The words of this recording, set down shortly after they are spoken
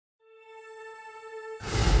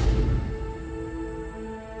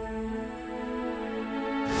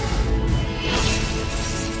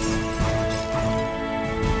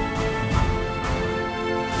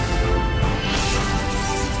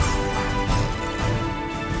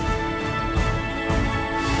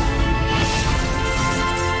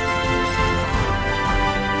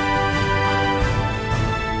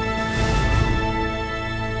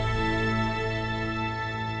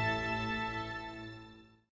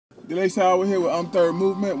Delay Shower here with Third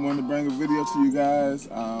Movement. Wanted to bring a video to you guys.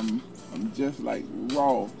 I'm just like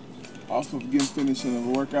raw off of getting finishing a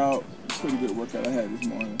workout. Pretty good workout I had this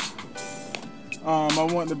morning. I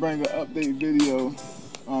wanted to bring an update video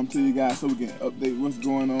to you guys so we can update what's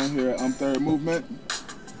going on here at Third Movement.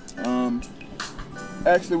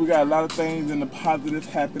 Actually, we got a lot of things in the positive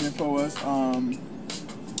happening for us.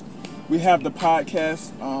 We have the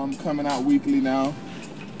podcast coming out weekly now,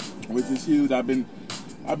 which is huge. I've been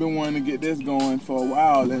wanting to get this going for a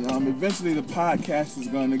while, and eventually the podcast is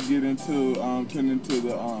going to get into turn into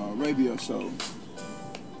the radio show.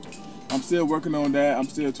 I'm still working on that. I'm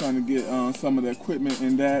still trying to get some of the equipment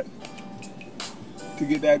in that to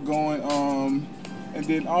get that going. And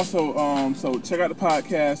then also, so check out the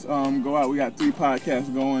podcast. Go out. We got 3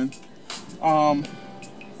 podcasts going.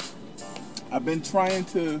 I've been trying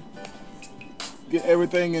to get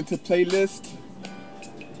everything into playlist,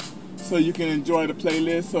 so you can enjoy the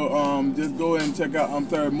playlist. So just go ahead and check out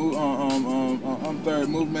Third Movement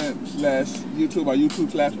 /YouTube or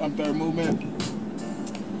YouTube /Third Movement.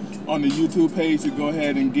 On the YouTube page, you go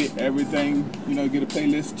ahead and get everything, get a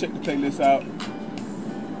playlist, check the playlist out.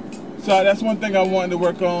 So that's one thing I wanted to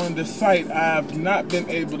work on. The site, I've not been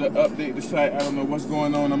able to update the site. I don't know what's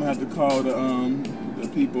going on. I'm gonna have to call the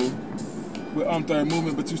people with Third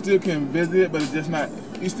Movement, but you still can visit it, but it's just not.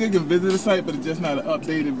 You still can visit the site, but it's just not an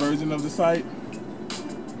updated version of the site.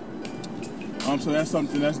 So that's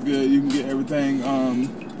something that's good. You can get everything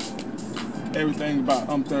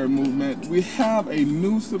about Third Movement. We have a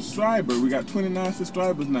new subscriber. We got 29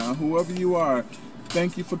 subscribers now. Whoever you are,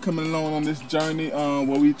 thank you for coming along on this journey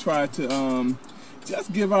where we try to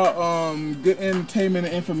just give out good entertainment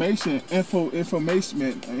and information,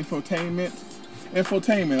 infotainment.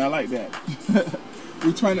 I like that.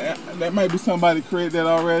 We trying to. That might be somebody created that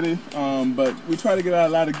already, but we try to get out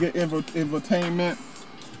a lot of good infotainment.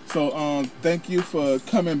 So thank you for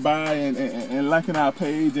coming by and liking our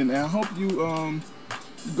page, and I hope you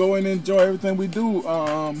go and enjoy everything we do.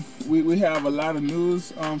 We have a lot of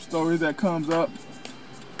news stories that comes up.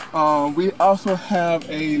 We also have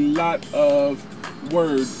a lot of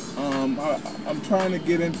words. I'm trying to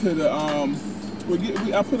get into the.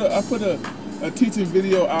 I put a teaching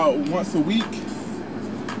video out once a week.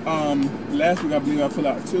 Last week I believe I put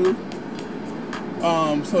out 2.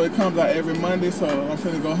 So it comes out every Monday. So I'm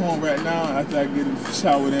finna go home right now after I get in the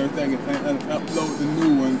shower and everything and upload the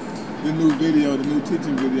new one, the new video, the new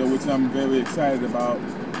teaching video, which I'm very excited about.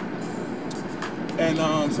 And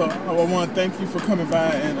so I want to thank you for coming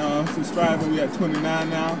by and subscribing. We at 29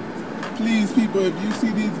 now. Please, people, if you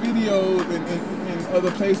see these videos in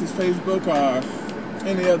other places, Facebook or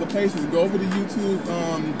any other places, go over to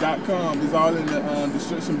youtube.com. It's all in the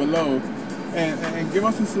description below. And give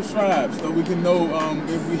us a subscribe so we can know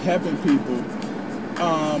if we helping people.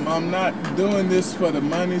 I'm not doing this for the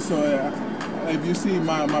money, so if you see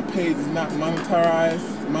my page is not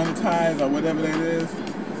monetized or whatever that is,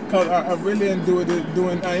 because I really am doing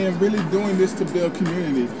this to build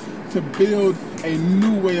community, to build a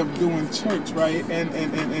new way of doing church, right? And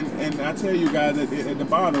I tell you guys at the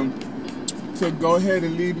bottom to go ahead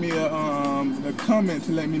and leave me a comment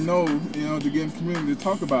to let me know, to get in community to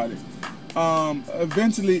talk about it.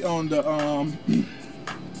 Eventually on the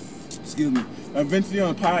eventually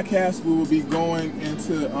on the podcast we will be going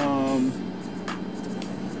into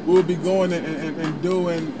and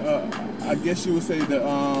doing I guess you would say the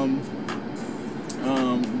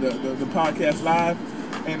podcast live,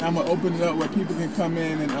 and I'm gonna open it up where people can come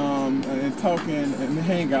in and talk and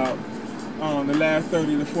hang out the last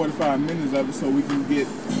 30 to 45 minutes of it, so we can get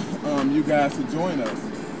you guys to join us.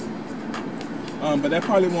 But that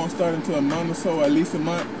probably won't start until a month or so, at least a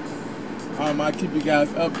month. I'll keep you guys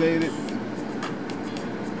updated.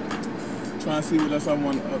 Trying to see what else I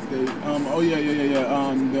want to update.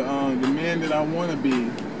 The man that I want to be,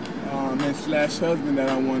 and /husband that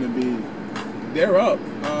I want to be, they're up.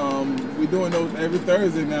 We're doing those every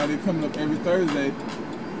Thursday now. They're coming up every Thursday,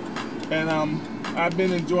 and I've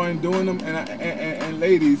been enjoying doing them. And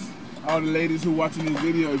ladies, all the ladies who are watching these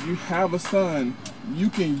videos, if you have a son, you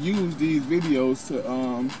can use these videos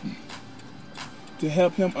to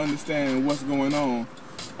help him understand what's going on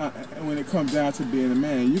when it comes down to being a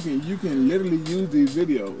man. You can literally use these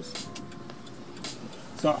videos.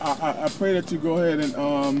 So I pray that you go ahead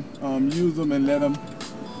and use them and let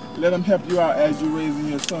them help you out as you're raising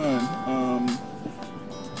your son.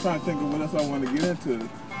 Trying to think of what else I want to get into.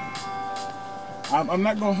 I'm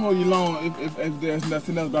not gonna hold you long if there's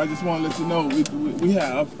nothing else, but I just want to let you know we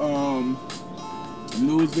have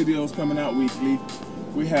news videos coming out weekly.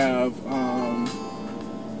 We have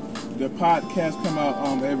the podcast come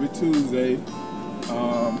out every Tuesday.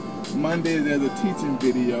 Monday there's a teaching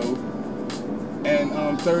video,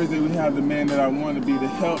 and Thursday we have the Man That I Want to Be, to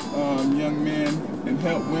help young men and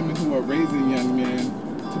help women who are raising young men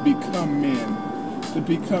to become men, to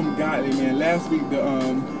become godly men. Last week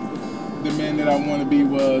the Man That I Want to Be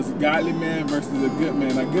was godly man versus a good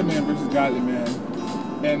man, a good man versus godly man,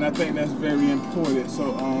 and I think that's very important.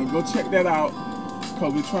 So go check that out,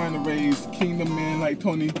 because we're trying to raise kingdom men, like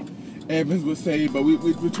Tony Evans would say, but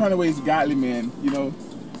we're trying to raise godly men, you know,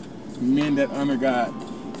 men that honor God.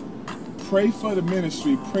 Pray for the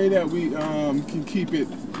ministry. Pray that we can keep it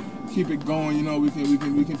going. You know, we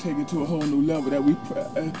can take it to a whole new level. That we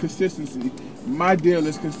consistency. My deal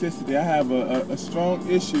is consistency. I have a strong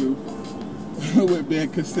issue with being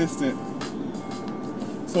consistent.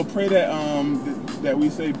 So pray that that we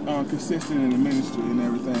stay consistent in the ministry and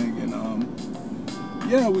everything. And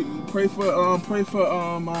yeah, we pray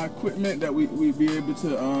for my equipment, that we be able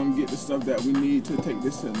to get the stuff that we need to take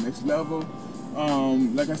this to the next level.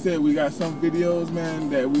 Like I said, we got some videos, man,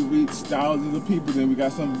 that we reach thousands of people, then we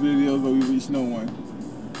got some videos where we reach no one.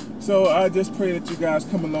 So I just pray that you guys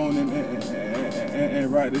come along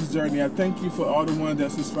and ride this journey. I thank you for all the ones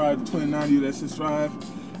that subscribe, the 29 of you that subscribe.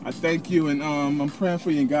 I thank you, and I'm praying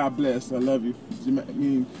for you, and God bless. I love you.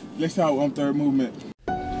 Let's out on Third Movement.